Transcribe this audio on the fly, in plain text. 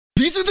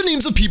These are the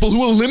names of people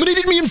who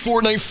eliminated me in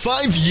Fortnite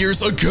 5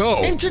 years ago.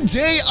 And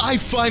today, I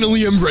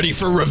finally am ready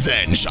for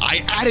revenge.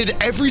 I added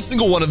every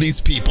single one of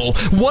these people,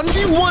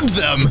 1v1'd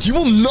them. You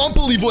will not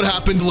believe what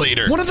happened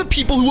later. One of the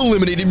people who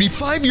eliminated me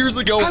 5 years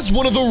ago has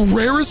one of the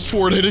rarest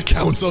Fortnite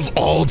accounts of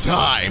all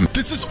time.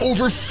 This is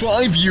over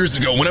 5 years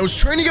ago when I was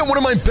trying to get one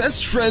of my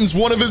best friends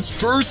one of his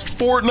first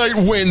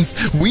Fortnite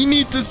wins. We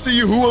need to see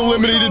who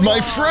eliminated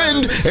my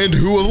friend and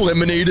who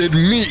eliminated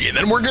me. And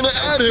then we're gonna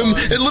add him.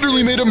 It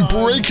literally made him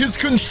break his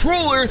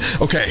controller.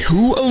 Okay,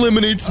 who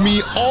eliminates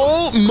me?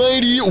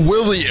 Almighty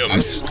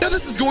Williams. Now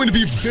this is going to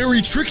be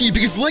very tricky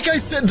because like I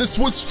said, this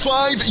was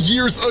 5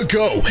 years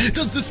ago.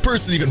 Does this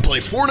person even play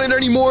Fortnite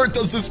anymore?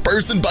 Does this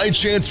person by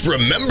chance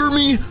remember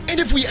me?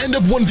 And if we end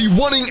up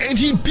 1v1ing and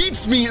he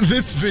beats me,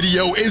 this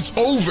video is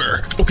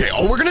over. Okay,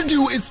 all we're gonna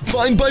do is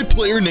find by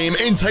player name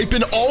and type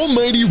in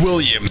Almighty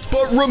Williams.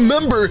 But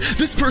remember,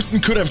 this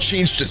person could have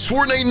changed his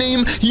Fortnite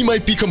name. He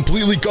might be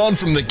completely gone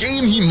from the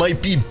game. He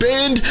might be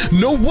banned.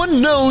 No one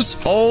knows.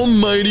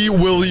 Almighty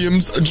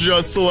Williams,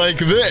 just like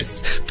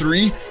this.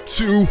 3,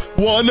 2,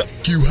 1.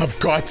 You have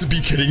got to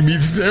be kidding me.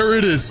 There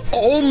it is.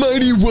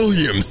 Almighty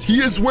Williams.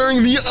 He is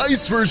wearing the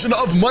ice version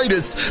of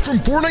Midas from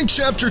Fortnite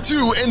Chapter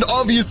 2. And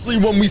obviously,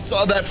 when we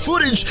saw that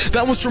footage,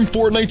 that was from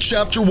Fortnite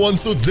Chapter 1.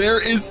 So there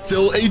is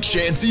still a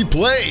chance he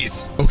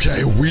plays.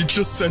 Okay, we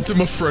just sent him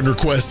a friend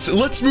request.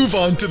 Let's move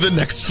on to the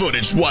next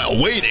footage while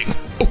waiting.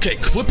 Okay,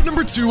 clip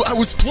number 2. I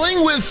was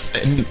playing with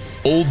an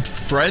old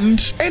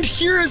friend, and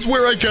here is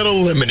where I got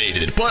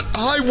eliminated. But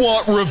I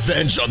want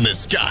revenge on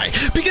this guy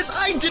because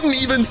I didn't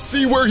even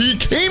see where he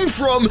came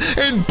from,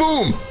 and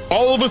boom,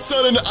 all of a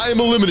sudden I'm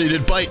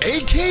eliminated by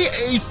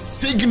aka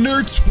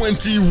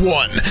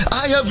Signer21.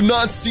 I have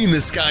not seen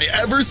this guy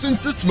ever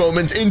since this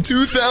moment in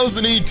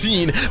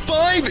 2018,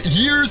 5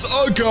 years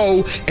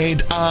ago,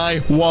 and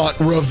I want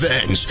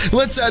revenge.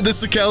 Let's add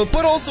this account,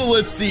 but also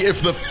let's see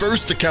if the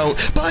first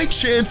account by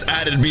chance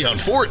added me on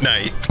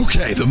Fortnite.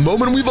 Okay, the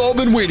moment we've all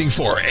been waiting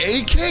for,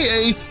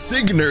 aka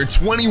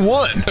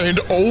Signer21.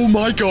 And oh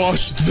my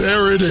gosh,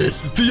 there it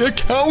is. The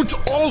account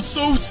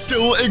also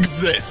still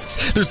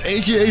exists. There's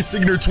aka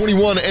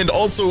Signer21 and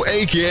also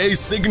aka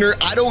Signer.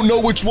 I don't know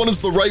which one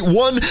is the right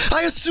one.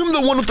 I assume the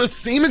one with the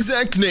same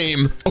exact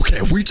name.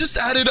 Okay, we just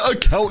added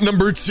account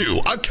number 2.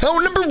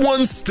 Account number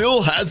 1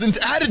 still hasn't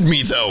added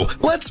me though.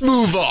 Let's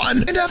move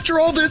on. And after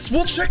all this,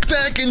 we'll check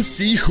back and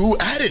see who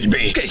added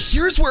me. Okay,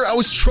 here's where I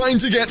was trying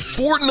to get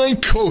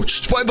Fortnite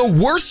coached by the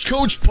worst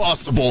coach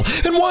possible.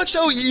 And watch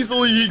how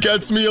easily he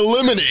gets me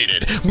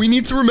eliminated. We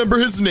need to remember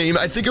his name.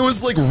 I think it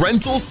was like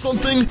Rental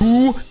something.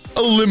 Who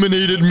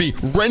eliminated me?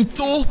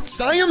 Rental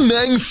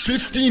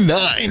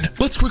Siamang59.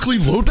 Let's quickly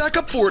load back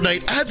up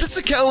Fortnite, add this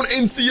account,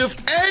 and see if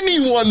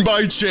anyone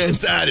by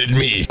chance added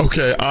me.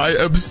 Okay, I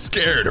am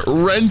scared.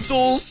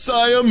 Rental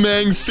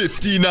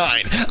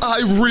Siamang59.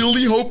 I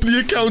really hope the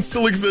account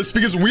still exists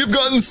because we've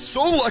gotten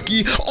so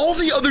lucky. All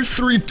the other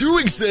 3 do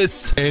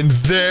exist, and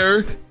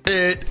there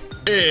it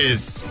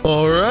is.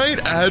 All right,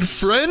 add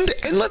friend,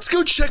 and let's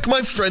go check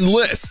my friend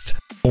list.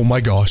 Oh my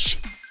gosh.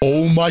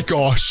 Oh my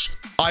gosh.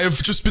 I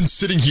have just been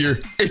sitting here.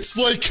 It's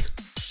like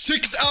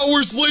 6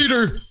 hours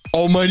later.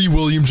 Almighty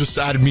William just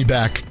added me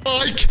back.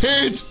 I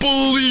can't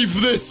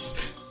believe this.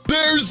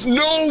 There's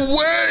no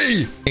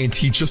way. And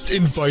he just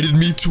invited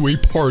me to a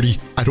party.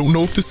 I don't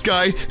know if this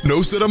guy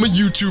knows that I'm a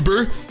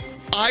YouTuber.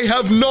 I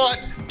have not.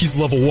 He's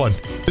level 1.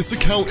 This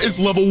account is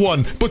level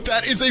 1, but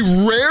that is a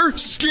rare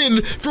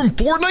skin from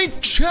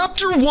Fortnite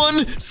Chapter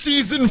 1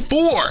 Season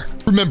 4.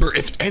 Remember,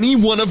 if any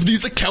one of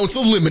these accounts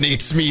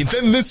eliminates me,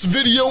 then this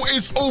video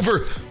is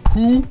over.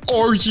 Who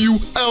are you?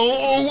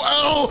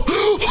 LOL.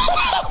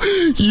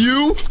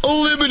 You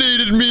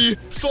eliminated me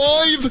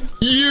 5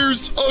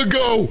 years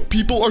ago.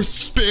 People are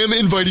spam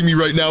inviting me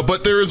right now,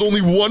 but there is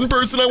only one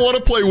person I want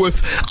to play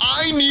with.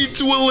 I need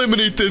to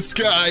eliminate this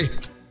guy.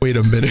 Wait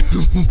a minute.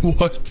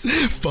 What?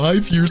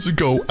 5 years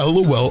ago,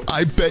 LOL.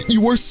 I bet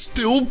you are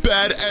still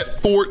bad at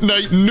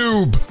Fortnite,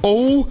 noob.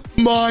 Oh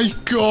my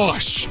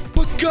gosh.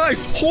 But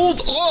guys,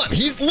 hold on.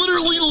 He's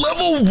literally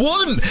level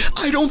 1.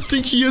 I don't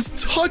think he has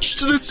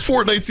touched this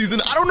Fortnite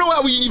season. I don't know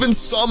how he even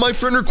saw my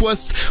friend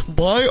request.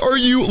 Why are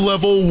you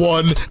level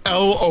 1?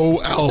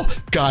 LOL.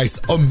 Guys,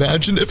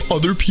 imagine if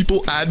other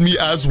people add me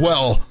as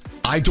well.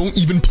 I don't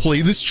even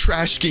play this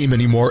trash game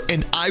anymore,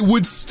 and I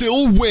would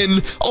still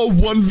win a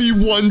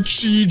 1v1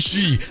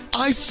 GG.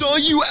 I saw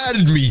you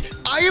added me.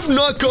 I have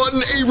not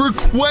gotten a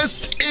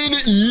request in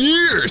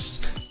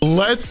years.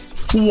 Let's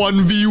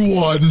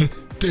 1v1.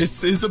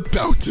 This is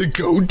about to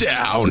go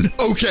down.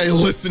 Okay,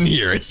 listen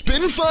here. It's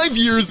been 5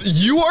 years.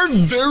 You are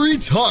very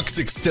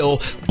toxic still.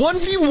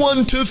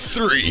 1v1 to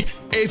 3.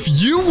 If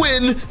you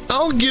win,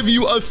 I'll give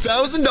you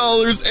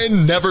 $1,000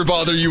 and never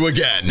bother you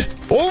again.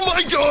 Oh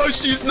my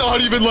gosh, he's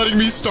not even letting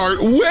me start.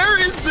 Where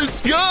is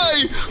this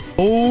guy?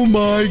 Oh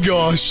my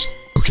gosh.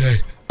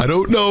 Okay, I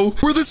don't know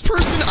where this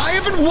person I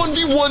haven't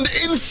 1v1'd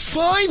in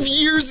 5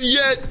 years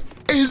yet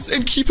is.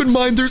 And keep in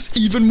mind, there's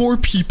even more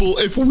people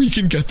if we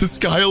can get this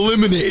guy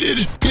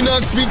eliminated. He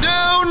knocks me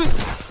down.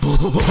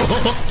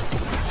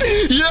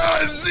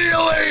 Yeah, see you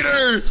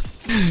later.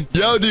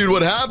 Yo, dude,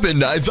 what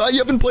happened? I thought you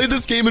haven't played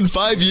this game in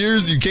 5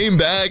 years. You came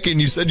back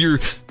and you said you're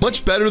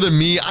much better than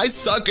me. I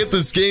suck at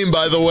this game,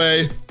 by the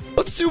way.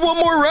 Let's do one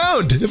more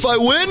round. If I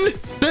win,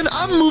 then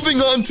I'm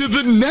moving on to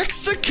the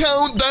next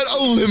account that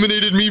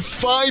eliminated me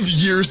 5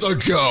 years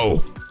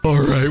ago.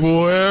 All right,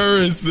 where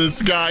is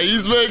this guy?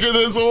 He's making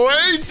this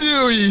way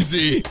too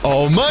easy.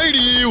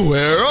 Almighty,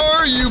 where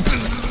are you?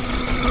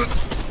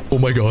 Oh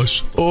my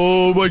gosh.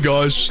 Oh my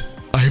gosh.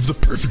 I have the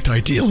perfect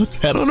idea. Let's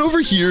head on over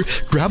here,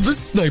 grab the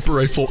sniper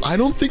rifle. I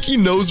don't think he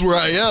knows where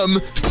I am.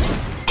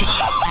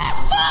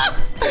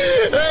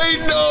 Hey,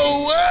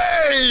 no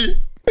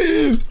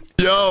way.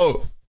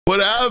 Yo,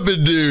 what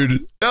happened,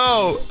 dude?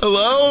 Yo,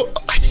 hello?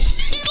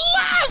 He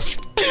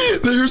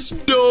left. There's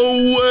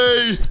no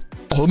way.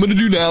 All I'm gonna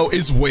do now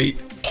is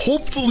wait.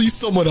 Hopefully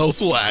someone else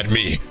will add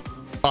me.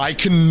 I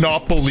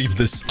cannot believe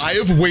this. I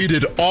have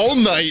waited all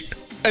night,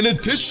 an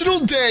additional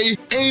day,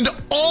 and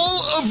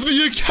all of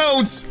the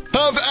accounts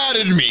have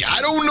added me.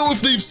 I don't know if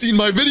they've seen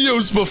my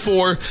videos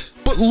before,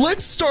 but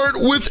let's start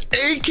with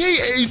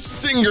AKA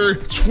Singer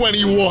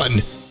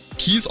 21.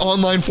 He's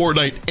online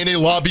Fortnite in a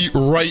lobby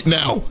right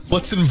now.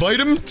 Let's invite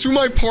him to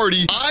my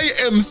party. I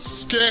am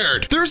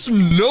scared. There's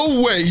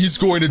no way he's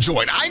going to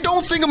join. I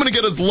don't think I'm going to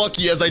get as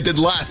lucky as I did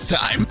last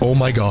time. Oh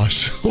my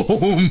gosh.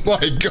 Oh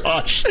my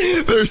gosh.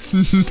 There's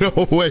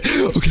no way.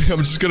 Okay, I'm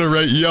just going to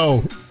write,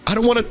 yo. I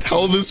don't want to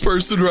tell this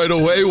person right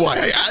away why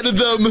I added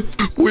them.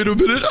 Wait a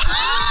minute.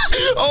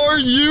 Are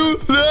you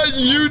that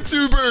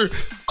YouTuber?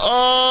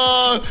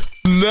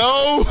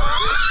 No.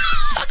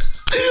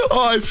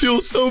 Oh, I feel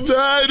so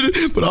bad.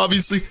 But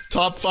obviously,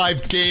 top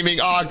 5 gaming.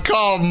 Oh,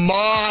 come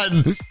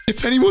on.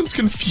 If anyone's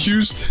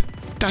confused,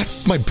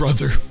 that's my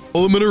brother.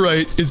 All I'm gonna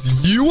write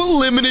is, you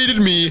eliminated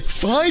me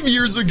 5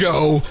 years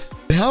ago.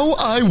 Now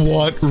I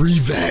want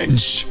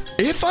revenge.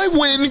 If I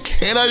win,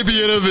 can I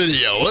be in a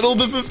video? Little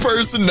does this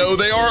person know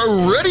they are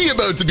already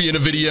about to be in a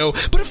video,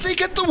 but if they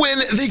get the win,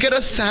 they get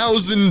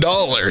 $1,000.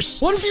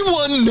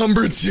 1v1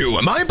 number 2.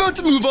 Am I about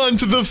to move on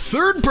to the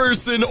third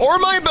person, or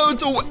am I about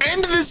to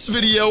end this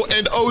video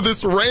and owe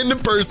this random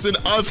person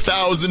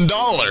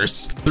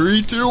 $1,000?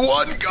 3, 2,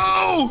 1,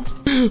 go!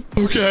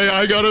 Okay,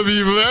 I gotta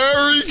be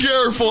very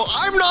careful.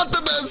 I'm not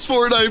the best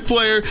Fortnite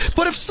player,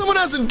 but if someone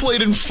hasn't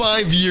played in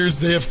 5 years,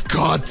 they have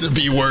got to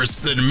be worse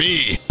than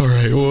me. All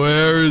right,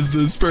 where is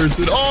this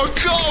person? Oh,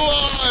 come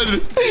on!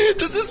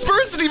 Does this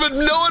person even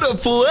know how to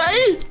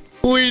play?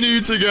 We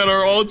need to get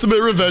our ultimate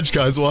revenge,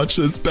 guys. Watch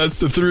this.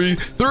 Best of 3.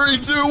 3,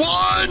 2,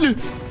 1!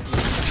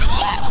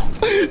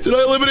 Did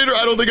I eliminate her?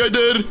 I don't think I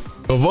did.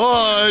 Come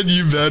on,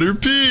 you better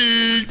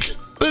peek.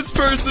 This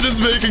person is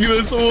making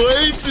this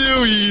way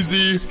too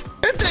easy.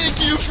 And thank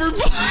you for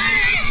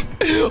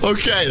playing.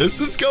 Okay, this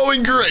is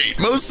going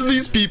great. Most of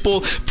these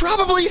people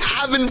probably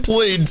haven't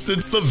played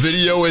since the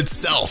video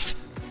itself.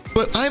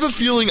 But I have a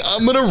feeling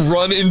I'm gonna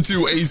run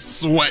into a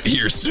sweat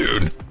here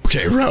soon.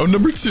 Okay, round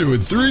number 2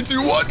 in 3,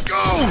 2, 1,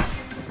 go!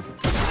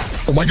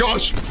 Oh my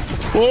gosh.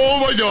 Oh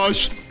my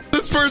gosh.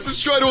 This person's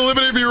trying to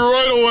eliminate me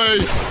right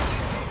away.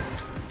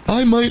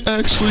 I might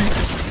actually...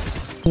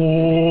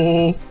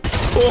 Oh...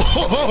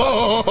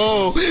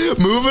 Oh,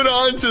 moving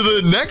on to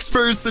the next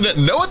person.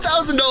 No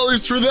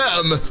 $1,000 for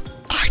them.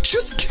 I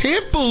just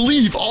can't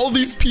believe all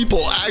these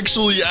people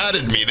actually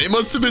added me. They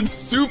must have been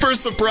super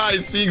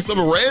surprised seeing some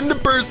random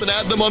person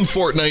add them on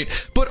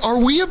Fortnite. But are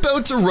we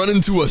about to run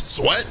into a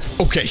sweat?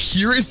 Okay,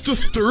 here is the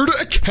third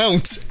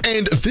account.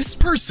 And this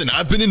person,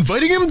 I've been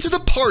inviting him to the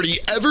party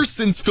ever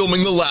since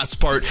filming the last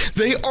part.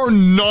 They are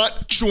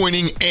not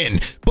joining in,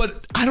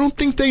 but I don't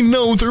think they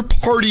know their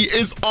party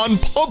is on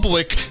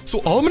public. So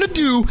all I'm gonna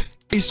do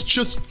is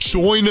just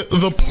join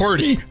the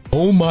party.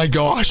 Oh my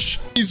gosh.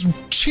 He's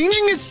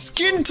changing his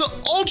skin to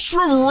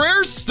ultra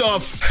rare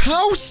stuff.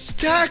 How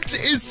stacked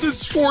is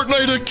this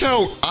Fortnite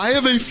account? I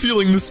have a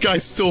feeling this guy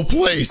still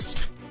plays.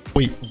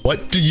 Wait,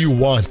 what do you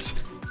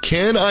want?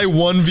 Can I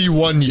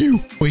 1v1 you?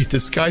 Wait,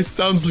 this guy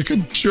sounds like a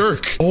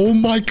jerk. Oh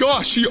my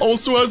gosh, he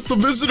also has the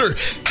visitor.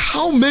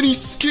 How many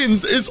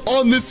skins is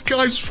on this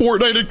guy's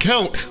Fortnite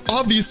account?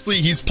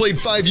 Obviously, he's played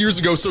 5 years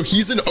ago, so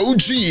he's an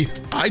OG.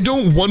 I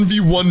don't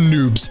 1v1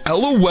 noobs.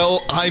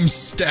 LOL, I'm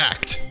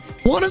stacked.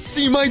 Want to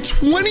see my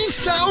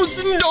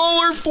 $20,000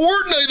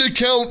 Fortnite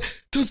account?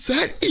 Does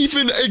that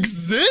even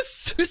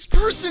exist? This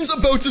person's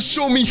about to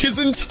show me his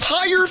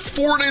entire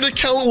Fortnite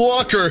account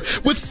locker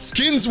with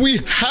skins we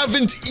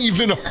haven't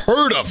even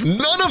heard of.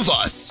 None of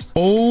us.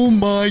 Oh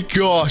my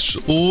gosh.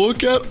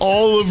 Look at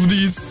all of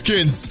these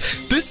skins.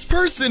 This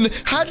person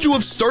had to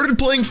have started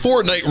playing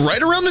Fortnite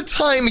right around the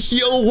time he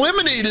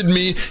eliminated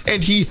me,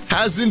 and he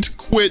hasn't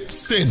quit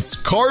since.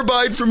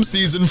 Carbide from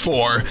Season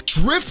 4.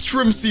 Drift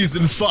from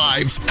Season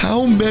 5.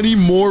 How many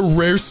more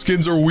rare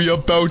skins are we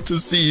about to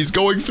see? He's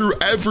going through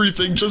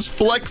everything. Just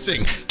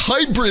flexing.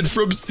 Hybrid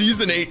from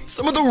Season 8.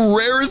 Some of the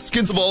rarest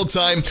skins of all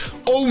time.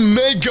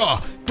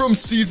 Omega. from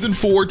Season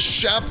 4,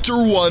 Chapter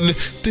 1.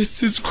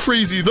 This is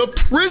crazy. The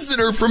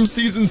Prisoner from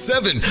Season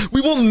 7.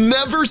 We will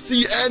never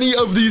see any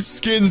of these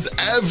skins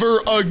ever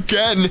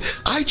again.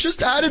 I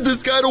just added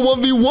this guy to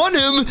 1v1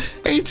 him,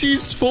 and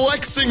he's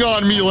flexing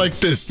on me like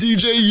this.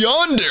 DJ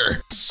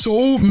Yonder.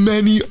 So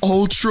many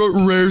ultra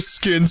rare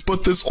skins,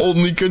 but this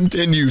only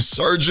continues.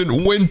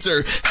 Sergeant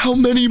Winter. How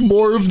many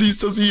more of these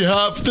does he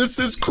have? This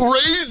is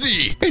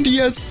crazy. And he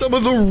has some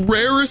of the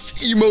rarest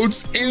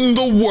emotes in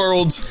the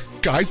world.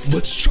 Guys,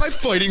 let's try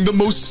fighting the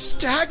most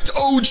stacked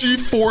OG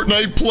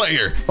Fortnite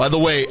player. By the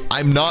way,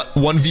 I'm not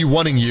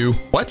 1v1ing you.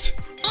 What?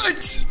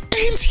 What?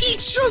 And he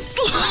just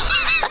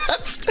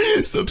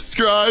left.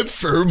 Subscribe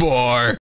for more.